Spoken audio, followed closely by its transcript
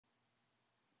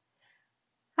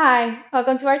Hi,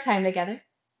 welcome to our time together.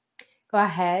 Go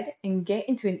ahead and get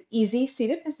into an easy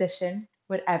seated position,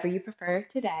 whatever you prefer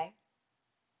today.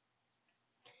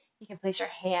 You can place your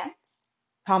hands,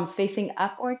 palms facing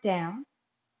up or down,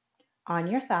 on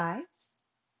your thighs,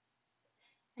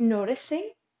 and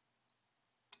noticing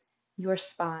your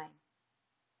spine,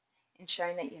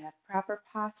 ensuring that you have proper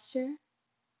posture,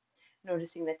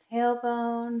 noticing the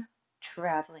tailbone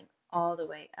traveling all the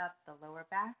way up the lower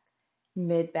back,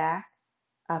 mid back,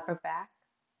 upper back,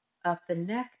 up the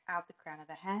neck, out the crown of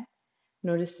the head,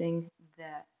 noticing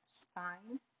the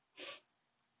spine,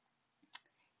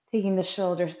 taking the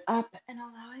shoulders up and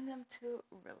allowing them to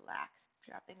relax,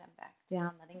 dropping them back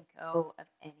down, letting go of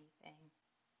anything.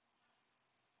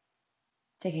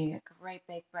 Taking a great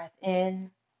big breath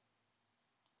in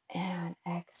and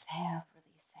exhale,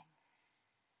 releasing.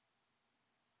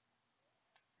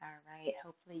 All right,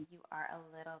 hopefully you are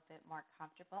a little bit more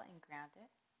comfortable and grounded.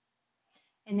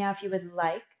 And now, if you would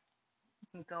like, you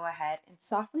can go ahead and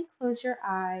softly close your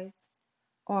eyes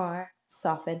or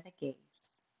soften the gaze.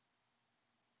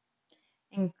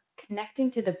 And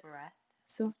connecting to the breath.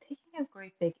 So, taking a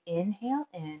great big inhale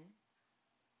in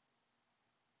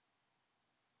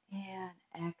and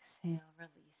exhale,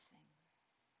 releasing.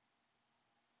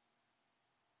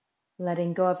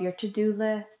 Letting go of your to-do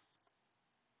list.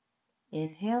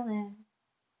 Inhale in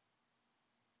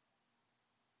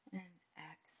and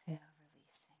exhale, releasing.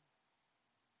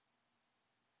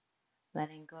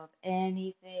 Letting go of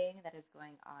anything that is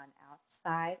going on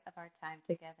outside of our time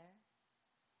together.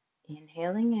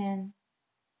 Inhaling in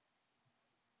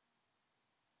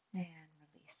and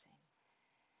releasing.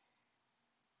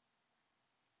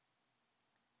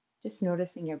 Just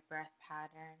noticing your breath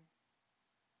pattern.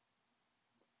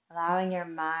 Allowing your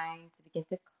mind to begin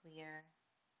to clear.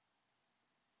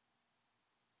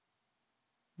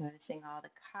 Noticing all the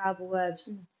cobwebs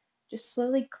and just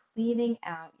slowly cleaning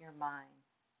out your mind.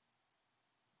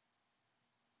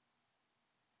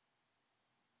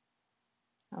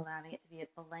 Allowing it to be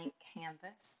a blank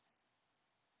canvas.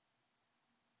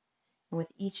 And with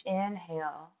each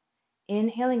inhale,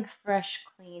 inhaling fresh,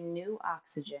 clean, new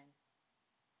oxygen.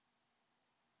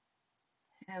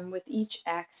 And with each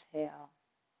exhale,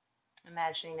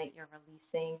 imagining that you're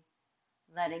releasing,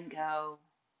 letting go,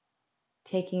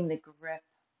 taking the grip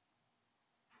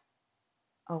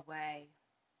away,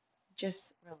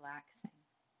 just relaxing.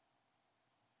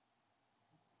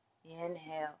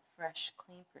 Inhale, fresh,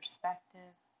 clean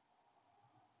perspective.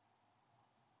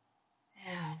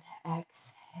 And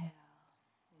exhale,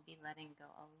 maybe letting go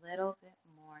a little bit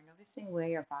more, noticing where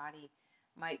your body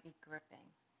might be gripping.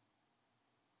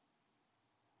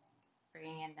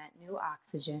 Bringing in that new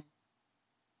oxygen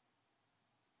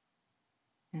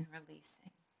and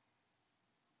releasing.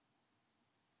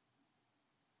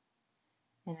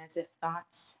 And as if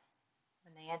thoughts,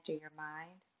 when they enter your mind,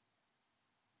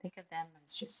 think of them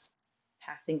as just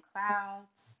passing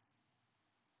clouds.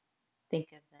 Think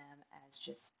of them as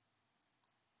just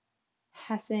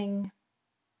passing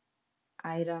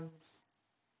items,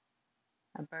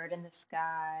 a bird in the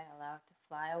sky, allow it to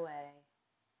fly away.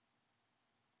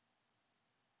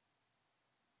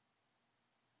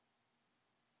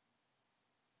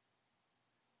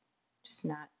 Just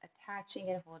not attaching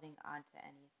and holding on to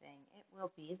anything. It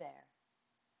will be there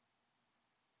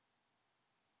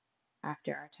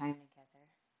after our time together.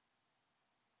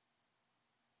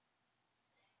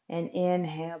 And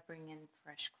inhale, bring in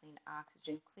fresh, clean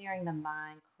oxygen, clearing the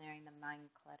mind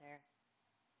clutter.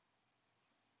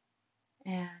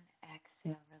 And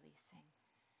exhale, releasing.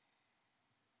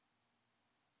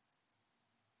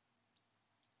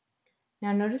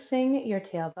 Now noticing your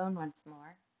tailbone once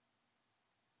more.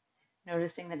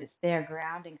 Noticing that it's there,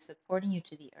 grounding, supporting you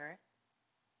to the earth.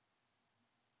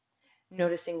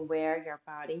 Noticing where your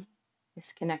body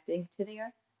is connecting to the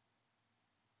earth.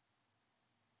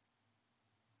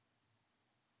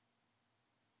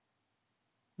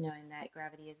 Knowing that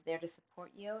gravity is there to support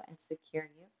you and secure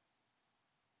you.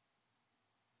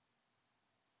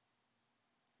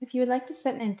 If you would like to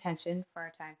set an intention for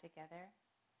our time together,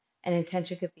 an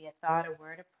intention could be a thought, a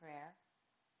word, a prayer.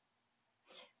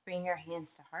 Bring your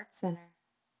hands to heart center.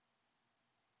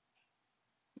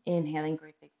 Inhaling,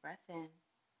 great big breath in.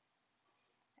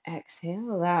 Exhale,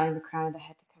 allowing the crown of the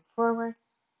head to come forward.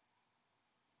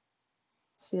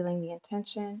 Sealing the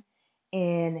intention.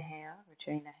 Inhale,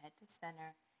 returning the head to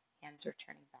center, hands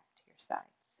returning back to your sides.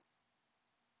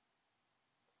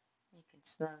 You can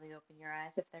slowly open your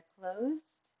eyes if they're closed.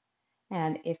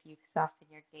 And if you soften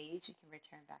your gaze, you can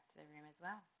return back to the room as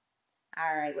well.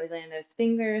 All right, wiggling those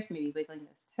fingers, maybe wiggling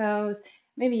those toes,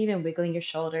 maybe even wiggling your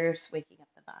shoulders, waking up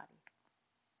the body.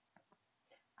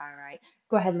 All right.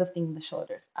 Go ahead, lifting the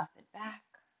shoulders up and back.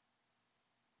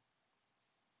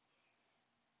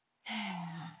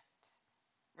 And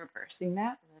reversing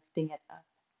that, lifting it up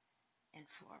and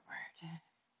forward.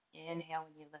 Inhale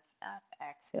when you lift up,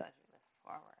 exhale as you lift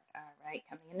forward. All right,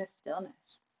 coming into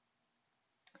stillness.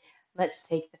 Let's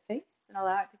take the face and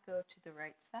allow it to go to the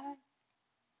right side.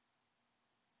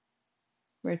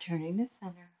 Returning to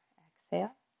center.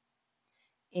 Exhale.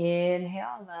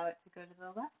 Inhale, allow it to go to the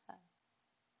left side.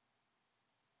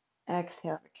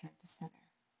 Exhale, return to center.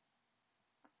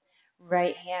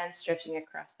 Right hand stretching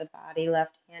across the body,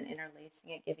 left hand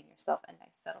interlacing it, giving yourself a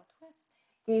nice subtle twist.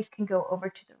 Gaze can go over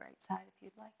to the right side if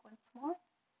you'd like once more.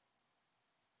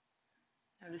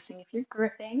 Noticing if you're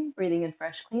gripping, breathing in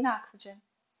fresh, clean oxygen.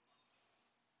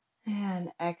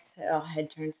 And exhale,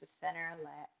 head turns to center,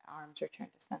 arms return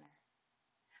to center.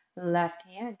 Left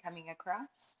hand coming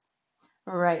across,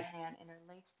 right hand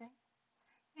interlacing.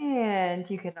 And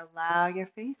you can allow your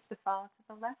face to fall to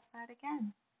the left side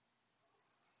again.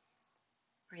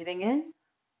 Breathing in and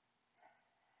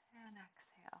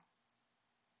exhale.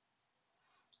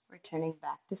 Returning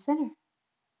back to center.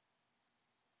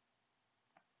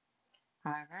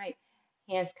 All right,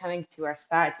 hands coming to our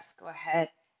sides. Let's go ahead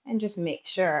and just make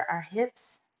sure our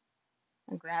hips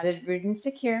are grounded, rooted, and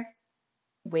secure.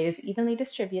 Weight is evenly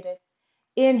distributed.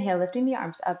 Inhale, lifting the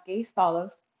arms up, gaze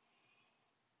follows.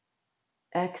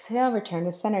 Exhale, return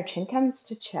to center, chin comes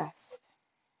to chest.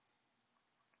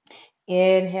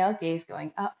 Inhale, gaze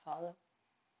going up, follow.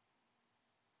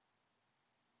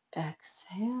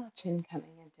 Exhale, chin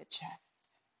coming into chest.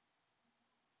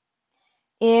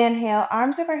 Inhale,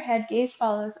 arms overhead, gaze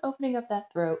follows, opening up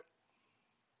that throat.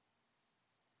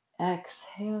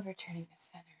 Exhale, returning to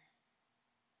center.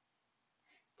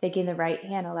 Taking the right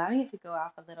hand, allowing it to go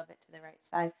off a little bit to the right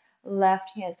side. Left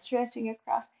hand stretching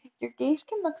across. Your gaze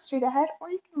can look straight ahead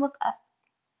or you can look up.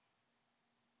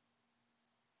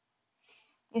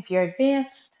 If you're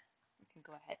advanced, you can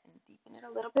go ahead and deepen it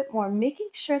a little bit more, making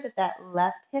sure that that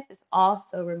left hip is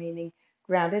also remaining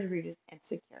grounded, rooted, and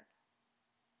secure.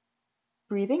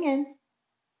 Breathing in.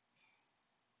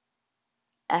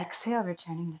 Exhale,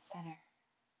 returning to center.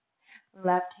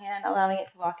 Left hand allowing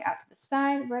it to walk out to the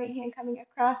side, right hand coming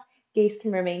across. Gaze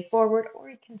can remain forward or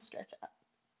it can stretch up.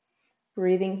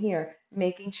 Breathing here,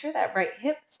 making sure that right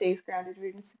hip stays grounded,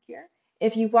 rooted, and secure.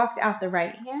 If you walked out the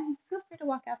right hand, feel free to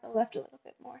walk out the left a little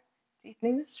bit more,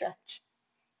 deepening the stretch.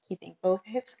 Keeping both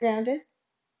hips grounded.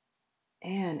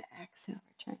 And exhale,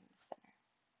 returning to center.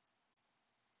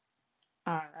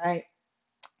 All right.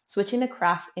 Switching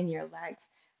across in your legs.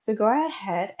 So go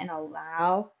ahead and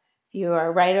allow, if you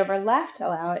are right over left,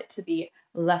 allow it to be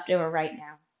left over right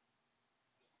now.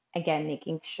 Again,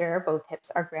 making sure both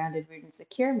hips are grounded, rooted, and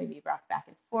secure. Maybe rock back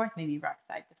and forth, maybe rock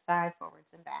side to side,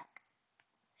 forwards and back.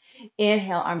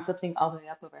 Inhale, arms lifting all the way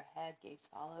up overhead, gaze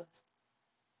follows.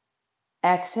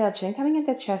 Exhale, chin coming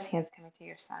into chest, hands coming to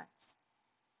your sides.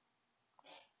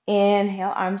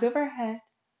 Inhale, arms overhead.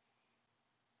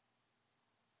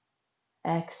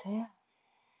 Exhale.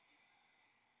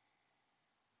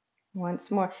 Once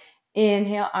more.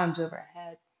 Inhale, arms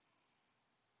overhead.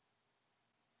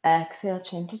 Exhale,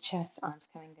 chin to chest, arms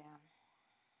coming down.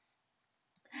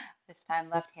 This time,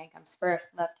 left hand comes first.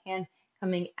 Left hand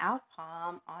coming out,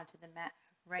 palm onto the mat.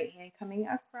 Right hand coming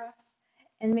across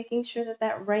and making sure that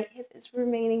that right hip is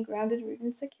remaining grounded, rooted,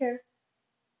 and secure.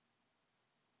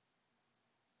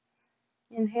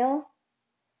 Inhale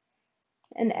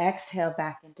and exhale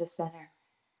back into center.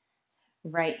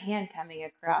 Right hand coming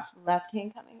across, left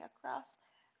hand coming across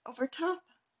over top.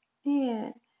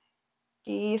 And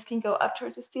gaze can go up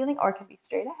towards the ceiling or it can be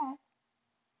straight ahead.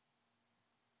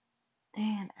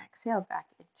 And exhale back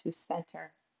into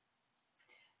center.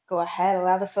 Go ahead,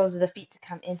 allow the soles of the feet to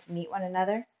come in to meet one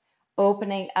another,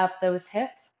 opening up those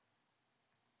hips.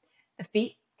 The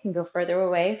feet can go further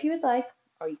away if you would like,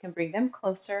 or you can bring them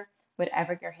closer,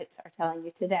 whatever your hips are telling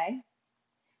you today.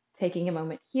 Taking a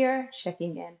moment here,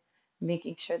 checking in,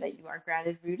 making sure that you are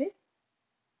grounded, rooted,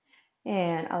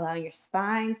 and allowing your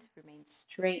spine to remain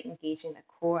straight, engaging the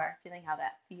core, feeling how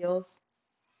that feels.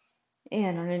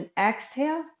 And on an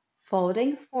exhale,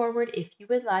 folding forward if you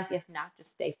would like. If not,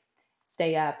 just stay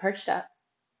perched up.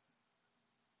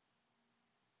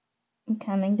 And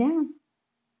coming down.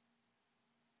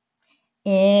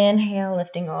 Inhale,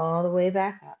 lifting all the way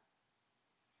back up.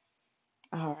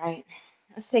 All right,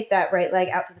 let's take that right leg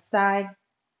out to the side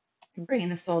and bringing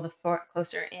the sole of the foot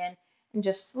closer in and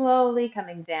just slowly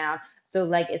coming down. So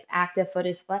leg is active, foot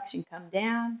is flexion, come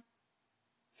down.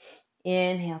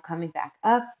 Inhale, coming back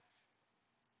up.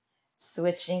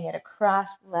 Switching it across,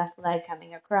 left leg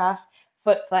coming across.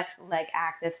 Foot flex, leg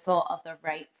active, sole of the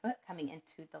right foot coming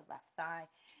into the left thigh.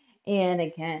 And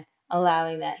again,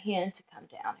 allowing that hand to come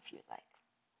down if you'd like.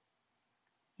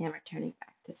 And returning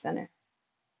back to center.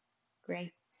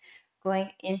 Great.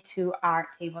 Going into our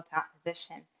tabletop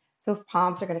position. So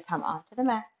palms are going to come onto the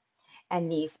mat and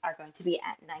knees are going to be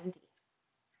at 90.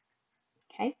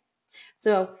 Okay.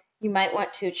 So you might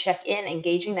want to check in,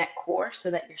 engaging that core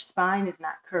so that your spine is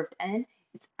not curved in.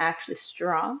 It's actually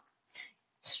strong.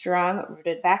 Strong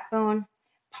rooted backbone,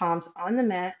 palms on the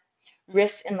mat,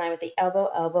 wrists in line with the elbow,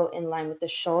 elbow in line with the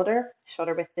shoulder,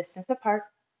 shoulder width distance apart,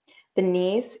 the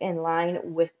knees in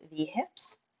line with the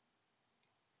hips,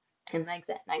 and legs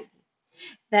at 90.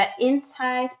 That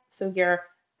inside, so your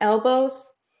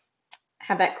elbows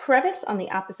have that crevice on the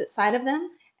opposite side of them,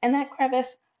 and that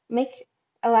crevice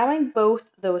allowing both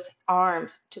those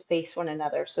arms to face one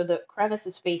another. So the crevice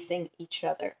is facing each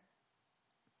other.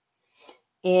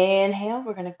 Inhale,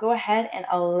 we're going to go ahead and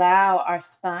allow our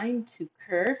spine to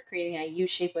curve, creating a U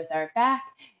shape with our back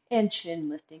and chin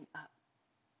lifting up.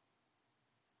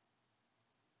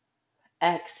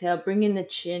 Exhale, bringing the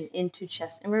chin into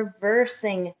chest and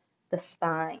reversing the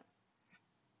spine.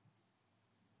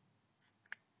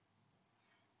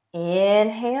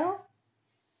 Inhale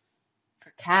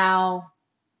for cow.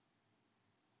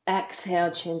 Exhale,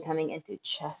 chin coming into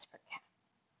chest for cow.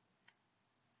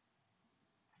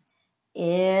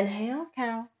 Inhale,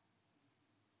 cow.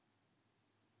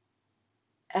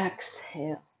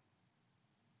 Exhale,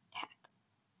 cat.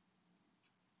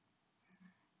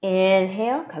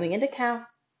 Inhale, coming into cow.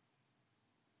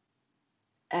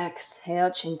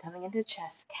 Exhale, chin coming into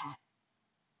chest, cat.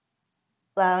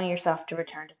 Allowing yourself to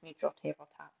return to neutral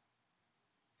tabletop.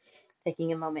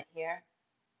 Taking a moment here.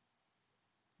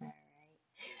 All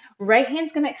right. Right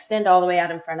hand's going to extend all the way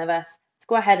out in front of us. Let's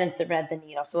go ahead and thread the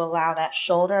needle. So allow that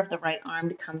shoulder of the right arm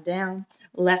to come down.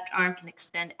 Left arm can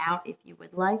extend out if you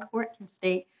would like, or it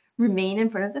can remain in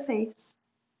front of the face.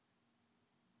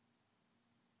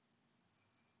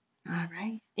 All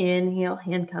right. Inhale,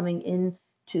 hand coming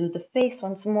into the face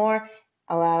once more,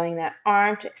 allowing that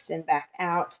arm to extend back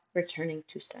out, returning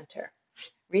to center.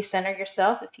 Recenter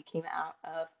yourself if you came out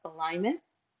of alignment.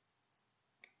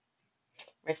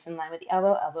 Wrist in line with the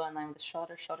elbow, elbow in line with the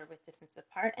shoulder, shoulder width distance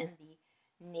apart, and the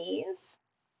knees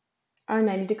are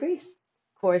 90 degrees.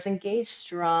 Core is engaged,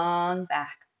 strong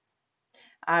back.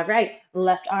 All right,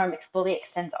 left arm fully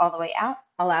extends all the way out,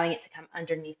 allowing it to come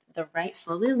underneath the right.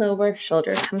 Slowly lower,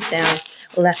 shoulder comes down,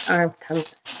 left arm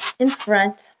comes in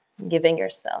front, giving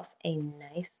yourself a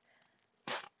nice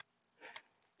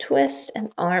twist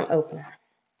and arm opener.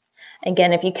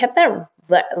 Again, if you kept that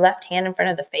left hand in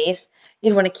front of the face,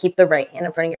 you'd want to keep the right hand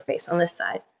in front of your face on this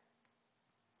side.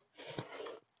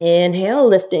 Inhale,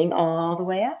 lifting all the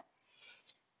way up.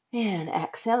 And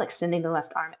exhale, extending the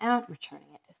left arm out, returning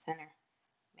it to center.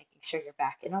 Making sure you're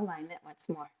back in alignment once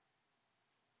more.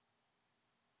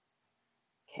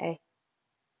 Okay.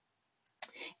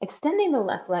 Extending the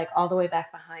left leg all the way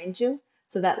back behind you.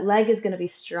 So that leg is going to be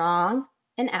strong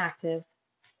and active.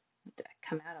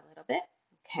 Come out a little bit.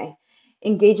 Okay.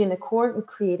 Engaging the core and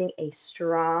creating a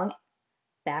strong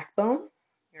backbone.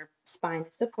 Your spine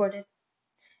is supported.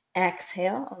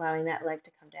 Exhale, allowing that leg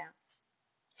to come down.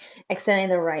 Extending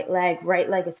the right leg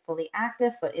is fully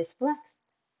active, foot is flexed.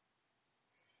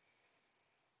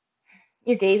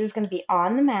 Your gaze is going to be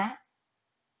on the mat.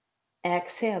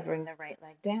 Exhale, bring the right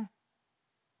leg down.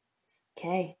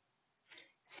 Okay,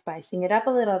 spicing it up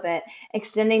a little bit,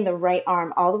 extending the right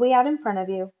arm all the way out in front of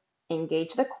you.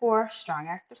 Engage the core, strong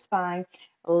active spine.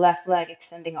 Left leg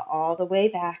extending all the way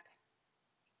back.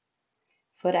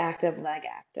 Foot active, leg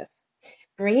active.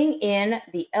 Bringing in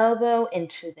the elbow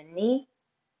into the knee,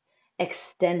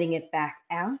 extending it back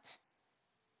out.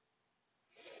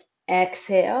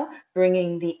 Exhale,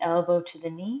 bringing the elbow to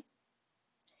the knee.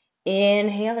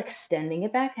 Inhale, extending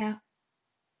it back out.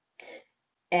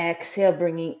 Exhale,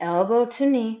 bringing elbow to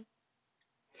knee,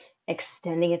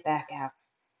 extending it back out.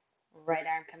 Right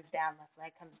arm comes down, left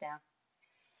leg comes down.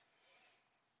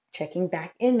 Checking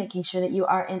back in, making sure that you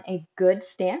are in a good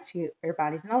stance, your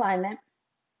body's in alignment.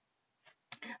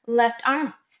 Left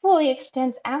arm fully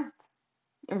extends out.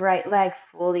 Right leg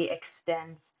fully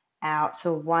extends out.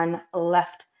 So one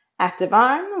left active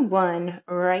arm, one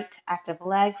right active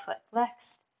leg, foot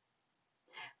flexed.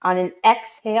 On an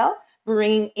exhale,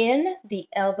 bringing in the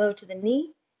elbow to the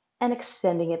knee and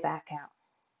extending it back out.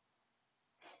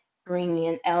 Bringing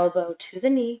an elbow to the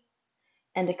knee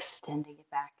and extending it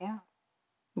back out.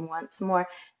 Once more,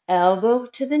 elbow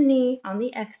to the knee on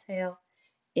the exhale.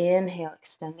 Inhale,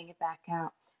 extending it back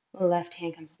out. Left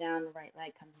hand comes down, right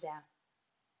leg comes down.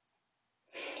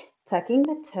 Tucking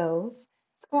the toes,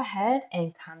 Let's go ahead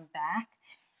and come back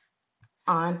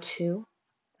onto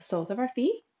the soles of our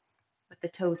feet with the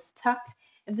toes tucked.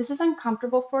 If this is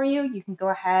uncomfortable for you, you can go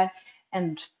ahead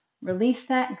and release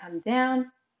that and come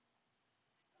down.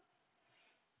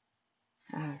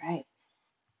 All right.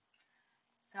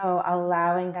 So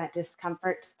allowing that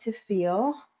discomfort to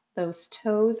feel those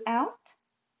toes out,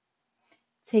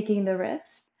 taking the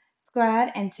wrist. Let's go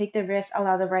ahead and take the wrist,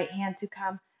 allow the right hand to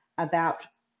come about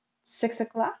 6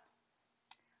 o'clock,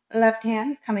 left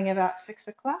hand coming about 6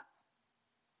 o'clock,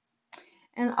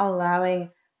 and allowing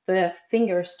the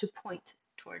fingers to point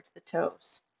towards the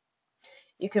toes.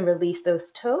 You can release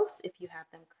those toes if you have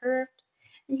them curved.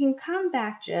 You can come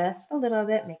back just a little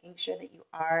bit, making sure that you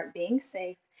are being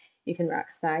safe. You can rock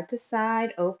side to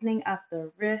side, opening up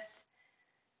the wrists,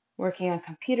 working on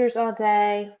computers all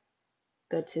day.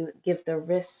 Good to give the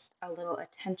wrist a little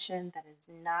attention that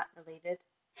is not related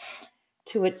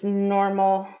to its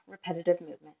normal repetitive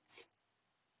movements.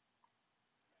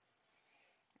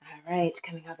 All right,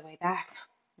 coming all the way back,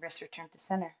 wrist return to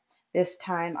center. This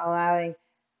time allowing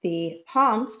the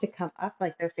palms to come up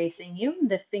like they're facing you.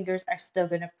 The fingers are still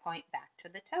going to point back to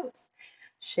the toes.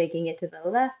 Shaking it to the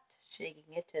left,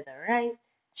 shaking it to the right,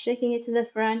 shaking it to the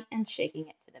front, and shaking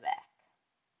it to the back.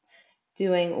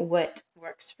 Doing what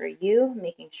works for you,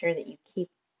 making sure that you keep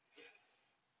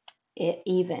it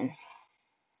even.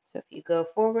 So if you go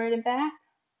forward and back,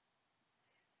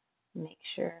 make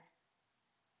sure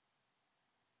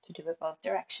to do it both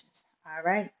directions. All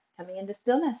right, coming into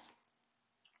stillness.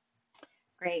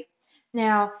 Great.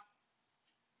 Now,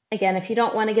 again, if you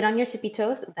don't want to get on your tippy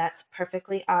toes, that's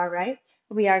perfectly all right.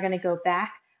 We are going to go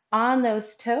back on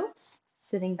those toes,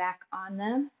 sitting back on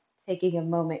them, taking a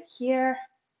moment here.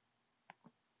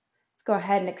 Let's go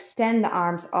ahead and extend the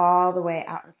arms all the way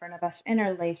out in front of us,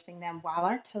 interlacing them while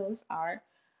our toes are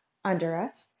under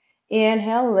us.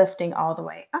 Inhale, lifting all the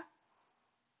way up.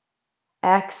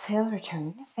 Exhale,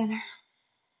 returning to center.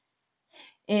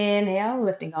 Inhale,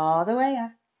 lifting all the way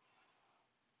up.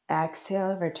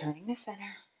 Exhale, returning to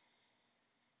center.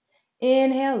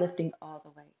 Inhale, lifting all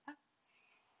the way up.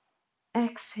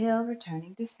 Exhale,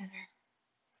 returning to center.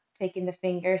 Taking the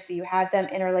fingers so you have them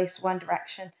interlaced one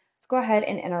direction. Let's go ahead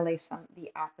and interlace them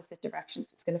the opposite direction. So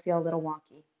it's going to feel a little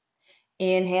wonky.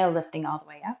 Inhale, lifting all the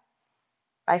way up.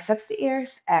 Biceps to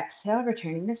ears. Exhale,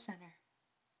 returning to center.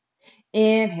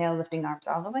 Inhale, lifting arms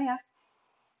all the way up.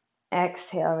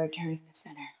 Exhale, returning to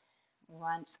center.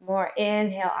 Once more.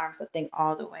 Inhale, arms lifting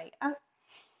all the way up.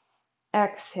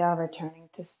 Exhale, returning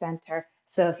to center.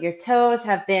 So if your toes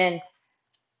have been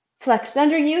flexed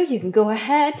under you, you can go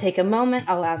ahead, take a moment,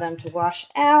 allow them to wash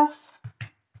off.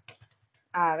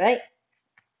 All right.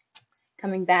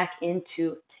 Coming back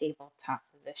into tabletop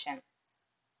position.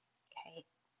 Okay.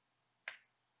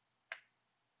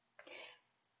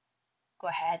 Go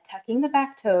ahead, tucking the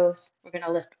back toes. We're going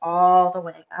to lift all the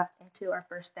way up into our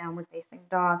first downward facing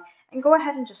dog. And go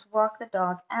ahead and just walk the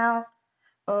dog out,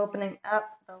 opening up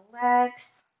the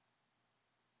legs.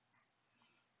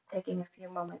 Taking a few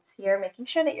moments here, making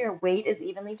sure that your weight is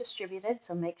evenly distributed.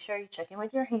 So make sure you check in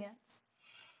with your hands.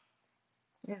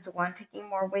 Is one taking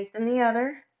more weight than the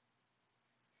other?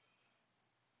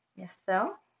 If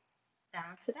so,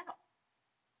 balance it out.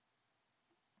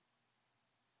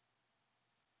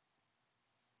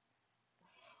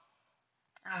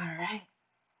 All right.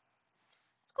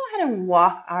 Let's go ahead and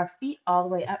walk our feet all the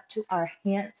way up to our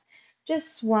hands.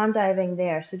 Just swan diving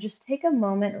there. So just take a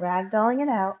moment, ragdolling it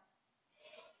out.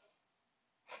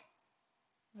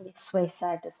 Maybe sway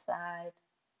side to side.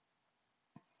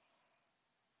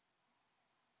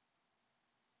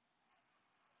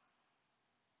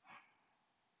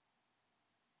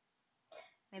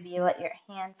 Maybe you let your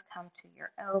hands come to your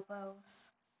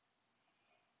elbows.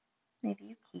 Maybe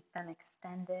you keep them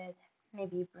extended.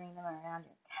 Maybe you bring them around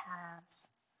your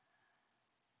calves.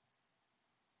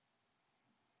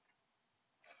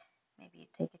 Maybe you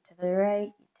take it to the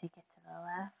right, you take it to the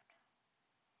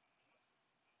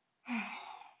left.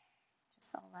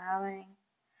 Just allowing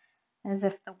as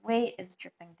if the weight is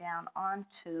dripping down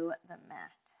onto the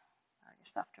mat. Allow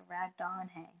yourself to ragdoll and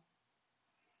hang.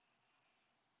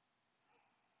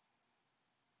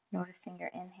 Noticing your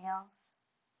inhales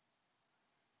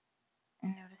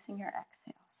and noticing your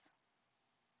exhales.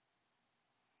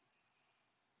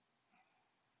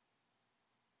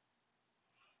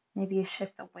 Maybe you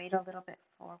shift the weight a little bit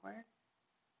forward.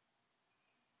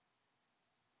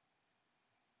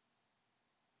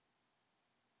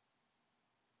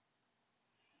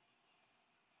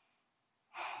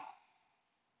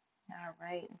 All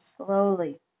right, and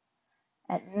slowly,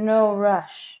 at no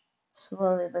rush,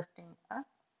 slowly lifting up.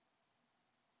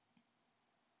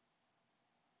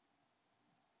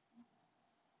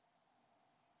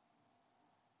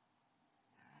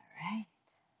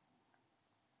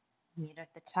 Meet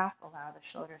at the top, allow the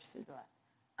shoulders to go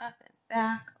up and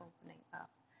back, opening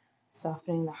up,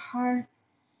 softening the heart.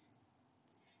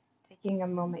 Taking a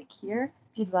moment here.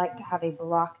 If you'd like to have a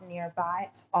block nearby,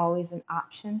 it's always an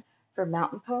option for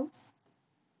mountain pose.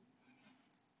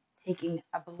 Taking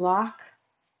a block,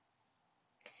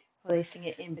 placing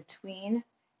it in between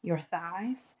your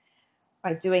thighs.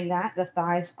 By doing that, the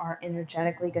thighs are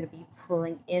energetically going to be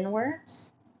pulling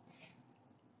inwards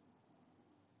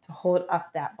to hold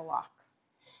up that block.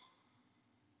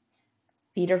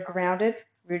 Feet are grounded,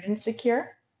 rooted and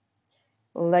secure.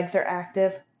 Legs are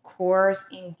active, core is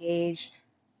engaged,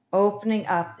 opening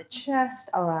up the chest,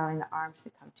 allowing the arms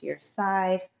to come to your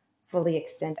side, fully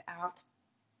extend out.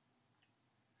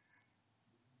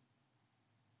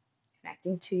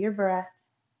 Connecting to your breath.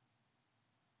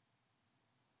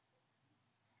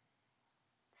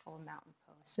 Full mountain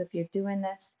pose. So if you're doing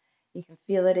this, you can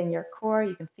feel it in your core,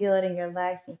 you can feel it in your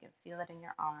legs, and you can feel it in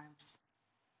your arms.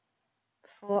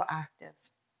 Full active.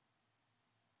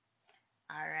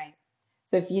 All right.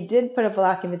 So if you did put a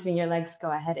block in between your legs, go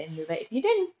ahead and move it. If you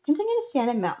didn't, continue to stand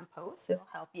in mountain pose. It'll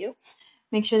help you.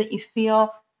 Make sure that you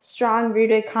feel strong,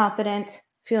 rooted, confident,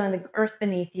 feeling the earth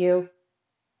beneath you.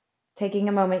 Taking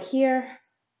a moment here.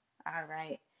 All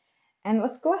right. And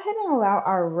let's go ahead and allow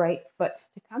our right foot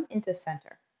to come into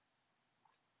center.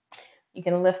 You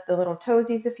can lift the little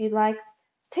toesies if you'd like.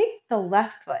 Take the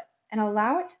left foot and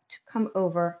allow it to come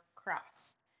over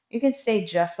cross. You can stay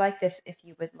just like this if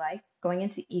you would like, going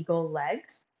into eagle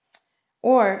legs.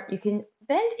 Or you can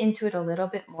bend into it a little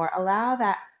bit more. Allow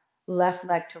that left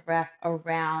leg to wrap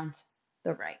around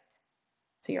the right.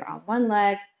 So you're on one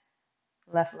leg,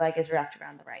 left leg is wrapped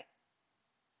around the right.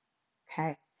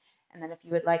 Okay. And then if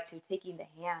you would like to, taking the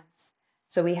hands.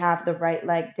 So we have the right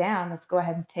leg down. Let's go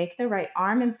ahead and take the right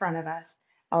arm in front of us.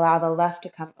 Allow the left to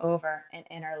come over and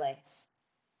interlace.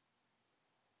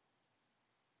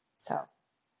 So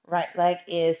right leg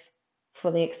is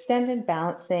fully extended,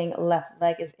 balancing. Left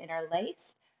leg is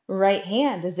interlaced. Right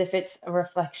hand, as if it's a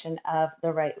reflection of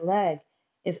the right leg,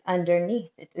 is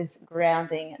underneath. It is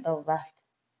grounding the left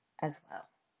as well.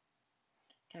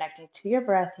 Connecting to your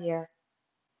breath here.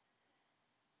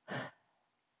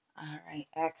 All right,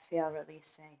 exhale,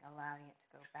 releasing, allowing it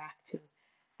to go back to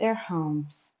their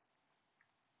homes.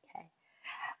 Okay.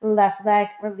 Left leg,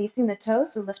 releasing the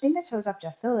toes, so lifting the toes up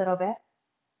just a little bit.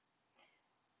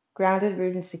 Grounded,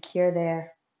 rooted, and secure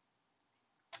there.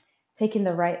 Taking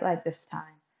the right leg this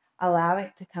time, allow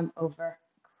it to come over,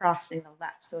 crossing the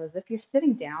left. So as if you're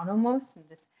sitting down almost and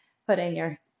just putting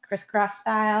your crisscross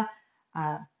style.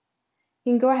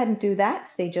 You can go ahead and do that,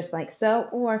 stay just like so,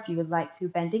 or if you would like to,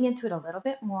 bending into it a little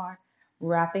bit more,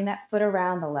 wrapping that foot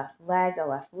around the left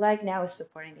leg now is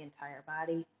supporting the entire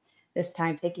body. This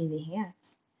time taking the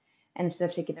hands. And instead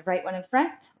of taking the right one in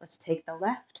front, let's take the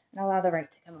left and allow the right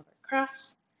to come over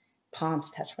across.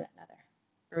 Palms touch one another.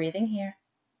 Breathing here.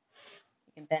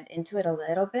 You can bend into it a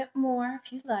little bit more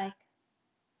if you'd like.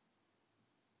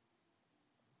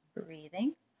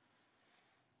 Breathing.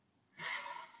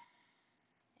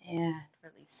 And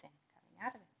releasing, coming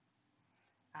out of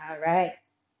it. All right.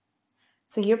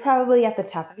 So you're probably at the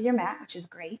top of your mat, which is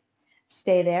great.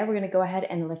 Stay there. We're going to go ahead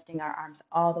and lifting our arms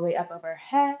all the way up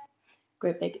overhead.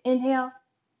 Great big inhale.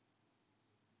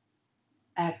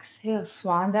 Exhale,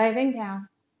 swan diving down.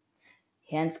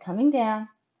 Hands coming down.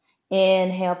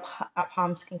 Inhale,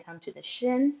 palms can come to the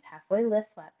shins. Halfway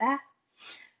lift, flat back.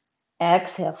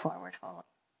 Exhale, forward fold.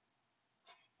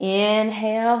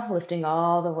 Inhale, lifting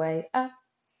all the way up.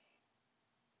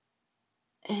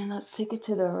 And let's take it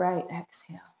to the right.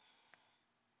 Exhale.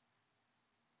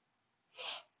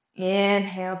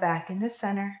 Inhale, back into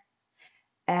center.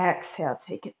 Exhale,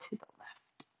 take it to the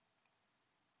left.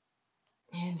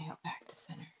 Inhale, back to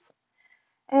center.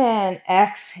 And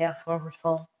exhale, forward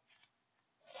fold.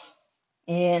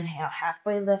 Inhale,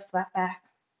 halfway lift, flat back.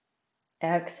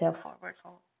 Exhale, forward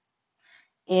fold.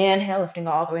 Inhale, lifting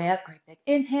all the way up. Great big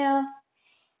inhale.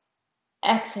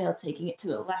 Exhale, taking it to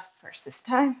the left first this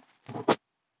time.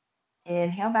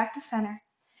 Inhale, back to center.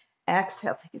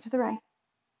 Exhale, take it to the right.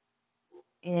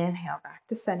 Inhale, back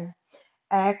to center.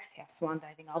 Exhale, swan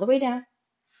diving all the way down.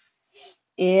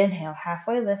 Inhale,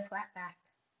 halfway lift, flat back.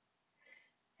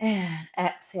 And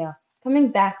exhale, coming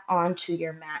back onto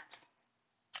your mat.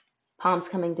 Palms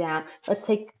coming down. Let's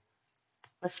take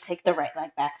the right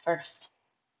leg back first.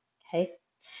 Okay.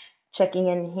 Checking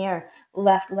in here.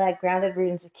 Left leg grounded,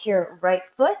 rooted, and secure. Right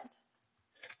foot.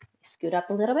 Scoot up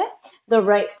a little bit. The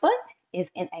right foot is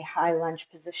in a high lunge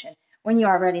position. When you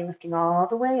are ready, lifting all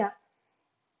the way up.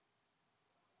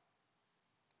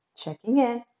 Checking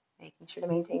in, making sure to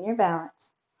maintain your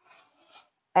balance.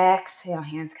 Exhale,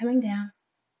 hands coming down.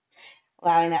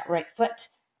 allowing that right foot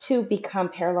to become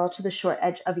parallel to the short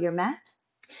edge of your mat.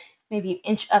 Maybe you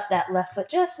inch up that left foot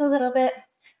just a little bit.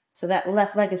 So that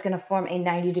left leg is going to form a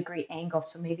 90-degree angle.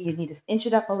 So maybe you need to inch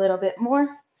it up a little bit more,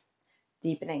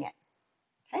 deepening it.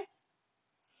 Okay.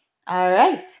 All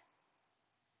right.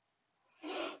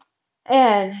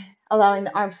 And allowing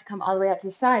the arms to come all the way out to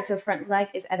the side. So front leg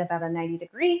is at about a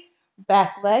 90-degree.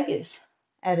 Back leg is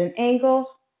at an angle.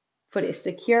 Foot is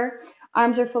secure.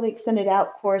 Arms are fully extended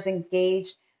out. Core is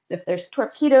engaged. If there's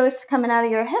torpedoes coming out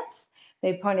of your hips,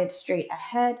 they pointed straight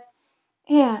ahead.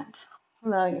 And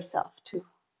allowing yourself to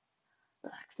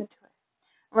relax into it.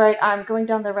 Right arm going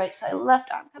down the right side,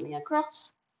 left arm coming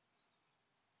across.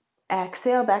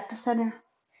 Exhale, back to center.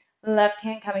 Left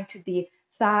hand coming to the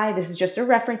thigh. This is just a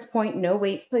reference point, no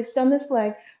weights placed on this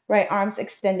leg. Right arm's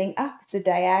extending up. It's a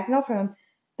diagonal from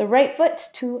the right foot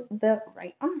to the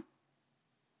right arm.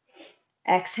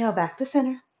 Exhale, back to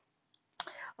center.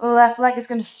 Left leg is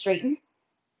going to straighten.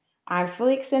 Arms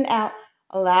fully extend out.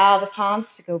 Allow the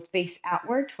palms to go face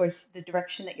outward towards the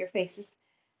direction that your face is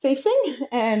facing.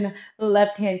 And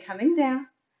left hand coming down.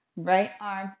 Right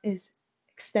arm is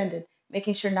extended,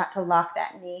 making sure not to lock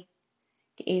that knee.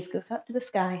 Gaze goes up to the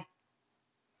sky.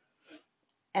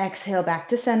 Exhale, back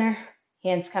to center.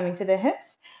 Hands coming to the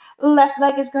hips. Left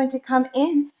leg is going to come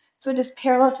in. So it is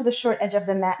parallel to the short edge of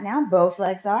the mat now. Both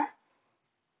legs are.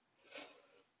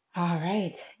 All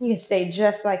right. You can stay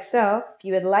just like so if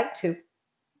you would like to.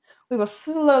 We will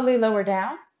slowly lower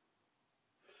down.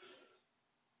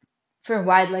 For a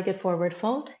wide-legged forward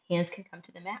fold, hands can come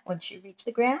to the mat once you reach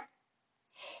the ground.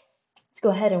 Let's go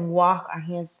ahead and walk our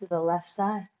hands to the left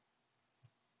side.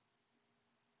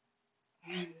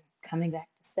 Coming back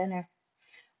to center.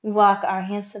 Walk our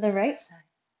hands to the right side.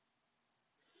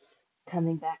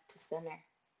 Coming back to center.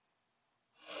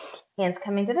 Hands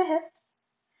coming to the hips.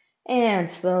 And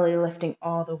slowly lifting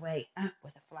all the way up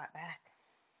with a flat back.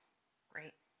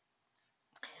 Great.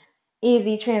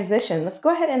 Easy transition. Let's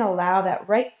go ahead and allow that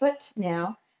right foot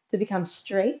now to become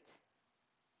straight.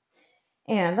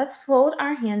 And let's fold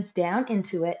our hands down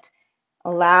into it.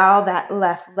 Allow that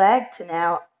left leg to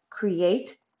now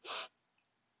create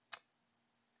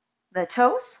the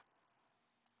toes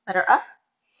that are up,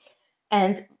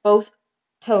 and both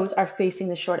toes are facing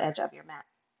the short edge of your mat.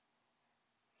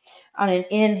 On an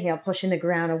inhale, pushing the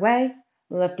ground away,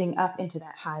 lifting up into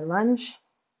that high lunge.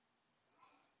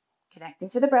 Connecting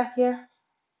to the breath here.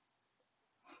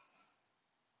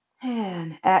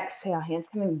 And exhale, hands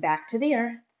coming back to the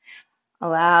earth.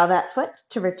 Allow that foot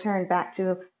to return back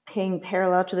to being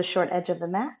parallel to the short edge of the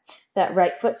mat. That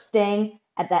right foot staying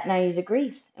at that 90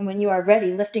 degrees. And when you are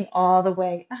ready, lifting all the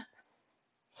way up.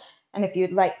 And if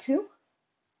you'd like to,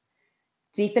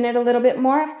 deepen it a little bit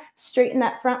more, straighten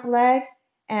that front leg,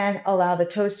 and allow the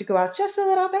toes to go out just a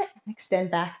little bit.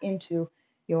 Extend back into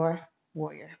your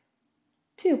warrior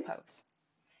two pose.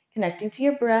 Connecting to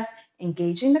your breath,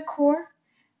 engaging the core.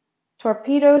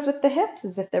 Torpedoes with the hips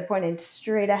as if they're pointed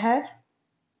straight ahead.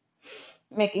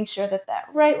 Making sure that that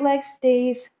right leg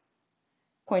stays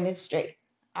pointed straight.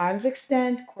 Arms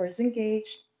extend, core is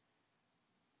engaged.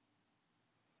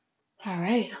 All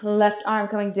right, left arm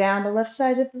coming down the left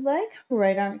side of the leg,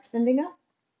 right arm extending up.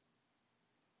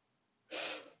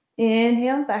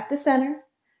 Inhale, back to center.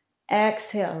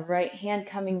 Exhale, right hand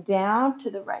coming down to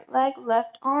the right leg,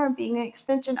 left arm being an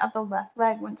extension of the left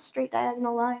leg, one straight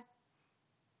diagonal line.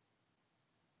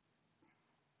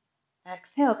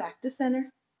 Exhale, back to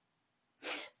center.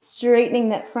 Straightening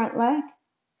that front leg,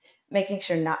 making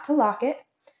sure not to lock it.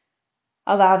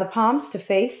 Allow the palms to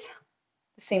face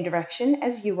the same direction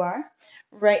as you are.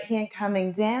 Right hand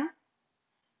coming down.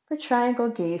 For triangle,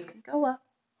 gaze can go up.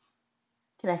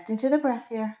 Connecting to the breath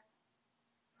here.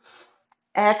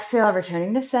 Exhale,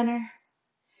 returning to center.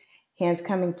 Hands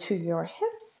coming to your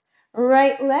hips.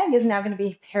 Right leg is now going to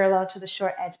be parallel to the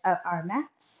short edge of our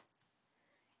mats.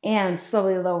 And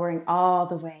slowly lowering all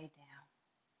the way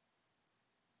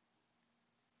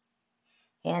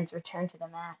down. Hands return to the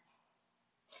mat.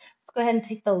 Let's go ahead and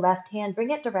take the left hand,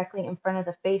 bring it directly in front of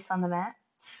the face on the mat.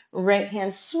 Right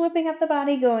hand swooping up the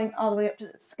body, going all the way up to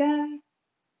the sky.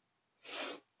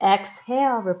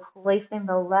 Exhale, replacing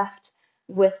the left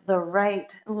with the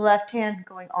right. Left hand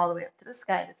going all the way up to the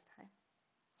sky this time.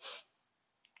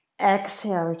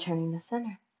 Exhale, returning to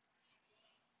center.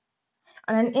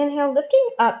 On an inhale, lifting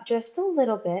up just a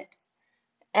little bit.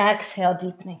 Exhale,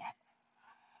 deepening it.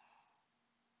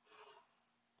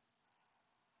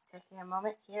 Taking a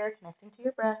moment here, connecting to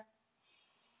your breath.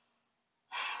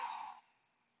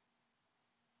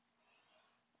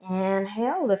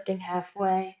 Inhale, lifting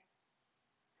halfway.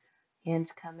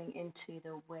 Hands coming into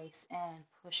the waist and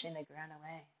pushing the ground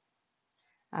away.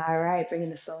 All right, bringing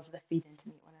the soles of the feet in to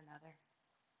meet one another.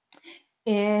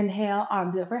 Inhale,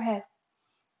 arms overhead.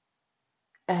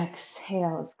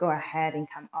 Exhale, let's go ahead and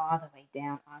come all the way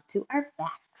down onto our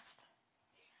backs.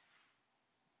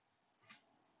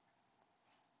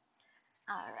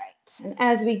 All right, and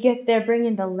as we get there,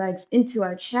 bringing the legs into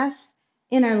our chest,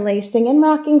 interlacing and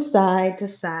rocking side to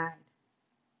side.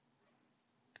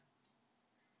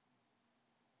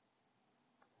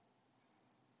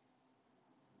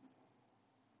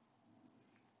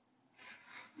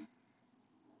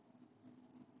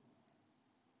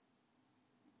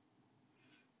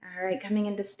 All right, coming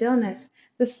into stillness.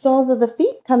 The soles of the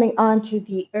feet coming onto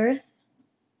the earth.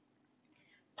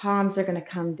 Palms are going to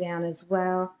come down as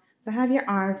well. So have your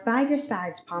arms by your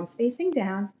sides, palms facing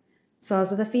down,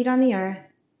 soles of the feet on the earth,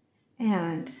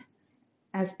 and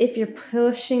as if you're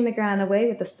pushing the ground away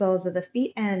with the soles of the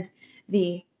feet, and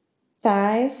the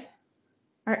thighs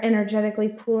are energetically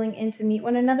pulling in to meet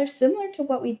one another, similar to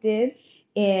what we did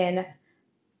in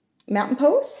mountain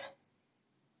pose.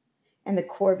 And the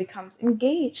core becomes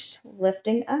engaged,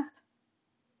 lifting up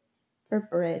for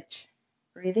bridge.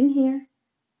 Breathing here.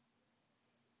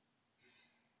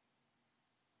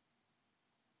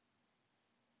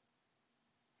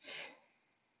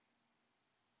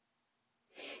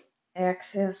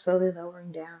 Exhale, slowly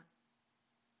lowering down.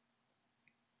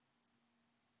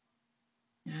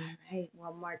 All right,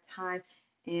 one more time.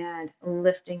 And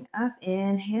lifting up,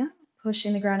 inhale,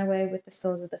 pushing the ground away with the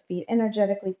soles of the feet,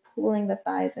 energetically pulling the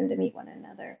thighs in to meet one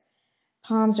another.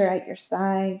 Palms are at your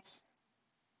sides.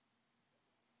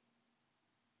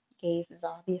 Gaze is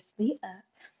obviously up,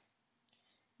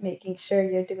 making sure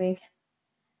you're doing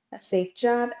a safe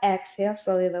job. Exhale,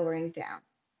 slowly lowering down.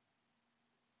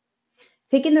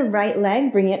 Taking the right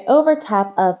leg, bring it over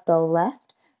top of the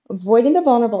left, avoiding the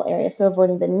vulnerable area, so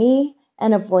avoiding the knee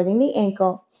and avoiding the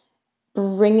ankle.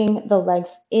 Bringing the legs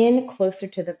in closer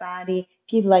to the body.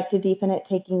 If you'd like to deepen it,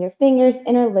 taking your fingers,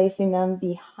 interlacing them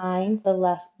behind the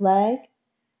left leg.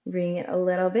 Bring it a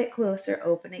little bit closer,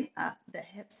 opening up the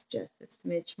hips just a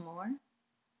smidge more.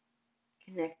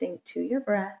 Connecting to your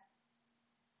breath.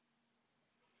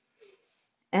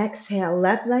 Exhale,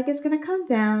 left leg is going to come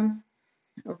down.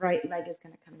 Right leg is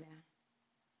going to come down.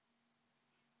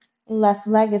 Left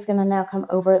leg is going to now come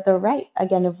over the right.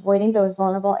 Again, avoiding those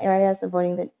vulnerable areas,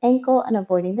 avoiding the ankle and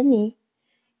avoiding the knee.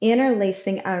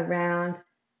 Interlacing around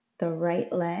the right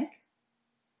leg.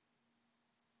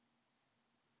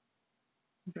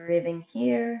 Breathing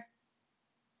here.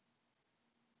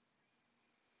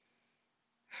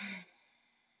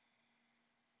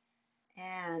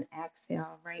 And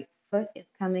exhale. Right foot is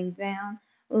coming down.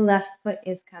 Left foot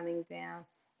is coming down.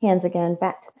 Hands again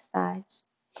back to the sides.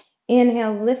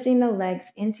 Inhale, lifting the legs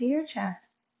into your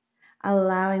chest,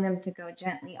 allowing them to go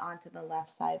gently onto the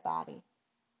left side body.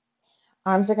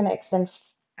 Arms are going to extend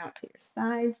out to your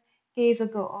sides. Gaze will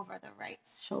go over the right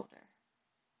shoulder.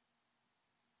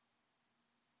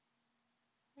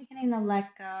 Beginning to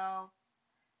let go,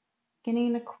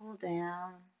 beginning to cool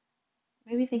down.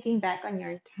 Maybe thinking back on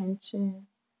your intention.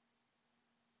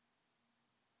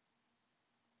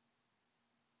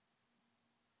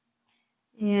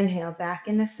 Inhale, back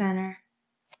in the center.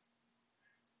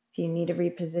 If you need to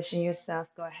reposition yourself,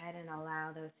 go ahead and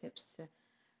allow those hips to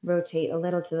rotate a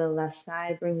little to the left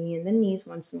side, bringing in the knees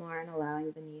once more and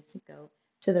allowing the knees to go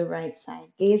to the right side.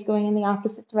 Gaze going in the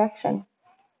opposite direction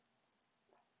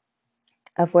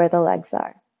of where the legs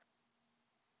are.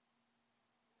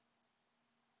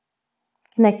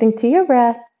 Connecting to your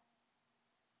breath.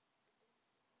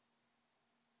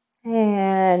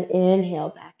 And inhale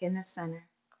back in the center.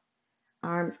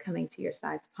 Arms coming to your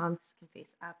sides. Palms can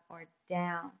face up or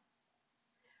down.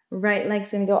 Right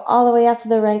leg's going to go all the way out to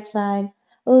the right side.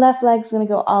 Left leg's going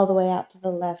to go all the way out to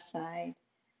the left side.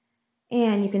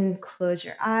 And you can close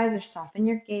your eyes or soften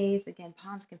your gaze. Again,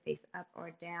 palms can face up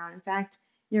or down. In fact,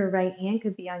 your right hand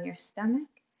could be on your stomach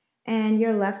and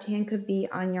your left hand could be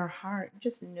on your heart.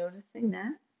 Just noticing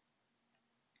that.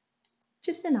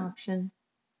 Just an option.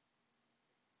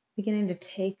 Beginning to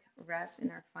take rest in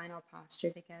our final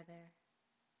posture together.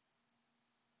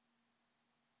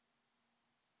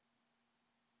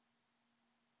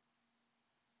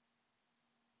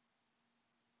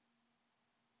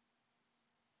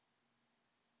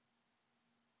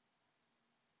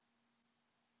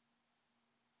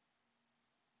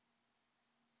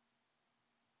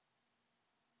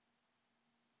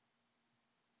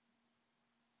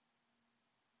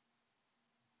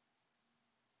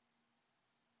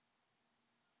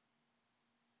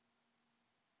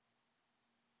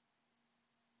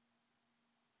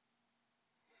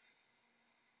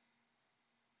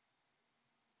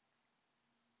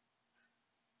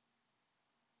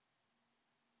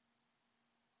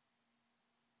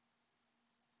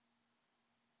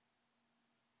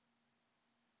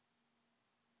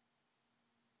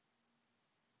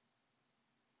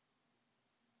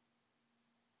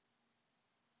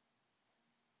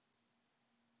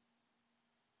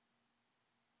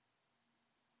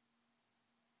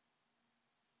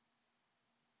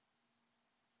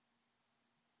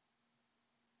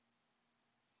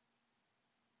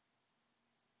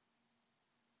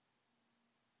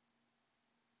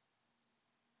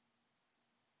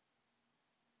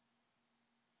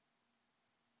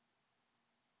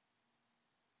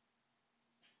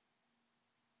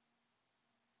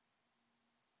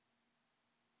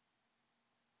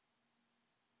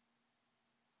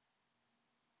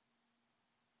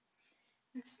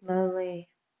 Slowly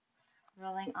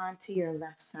rolling onto your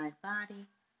left side body.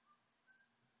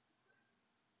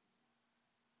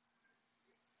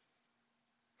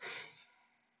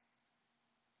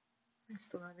 And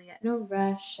slowly, at no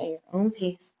rush, at your own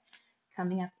pace,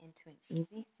 coming up into an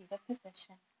easy seated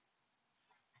position.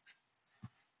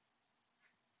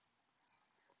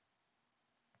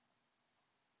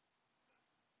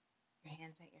 Your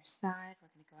hands at your side. We're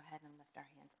going to go ahead and lift our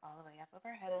hands all the way up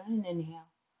overhead on an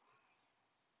inhale.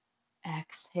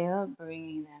 Exhale,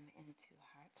 bringing them into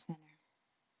heart center.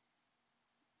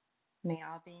 May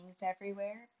all beings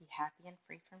everywhere be happy and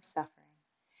free from suffering.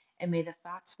 And may the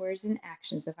thoughts, words, and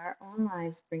actions of our own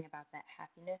lives bring about that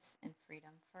happiness and freedom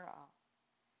for all.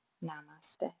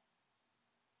 Namaste.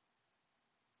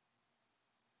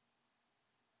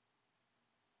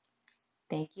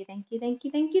 Thank you, thank you, thank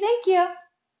you, thank you, thank you.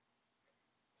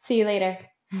 See you later.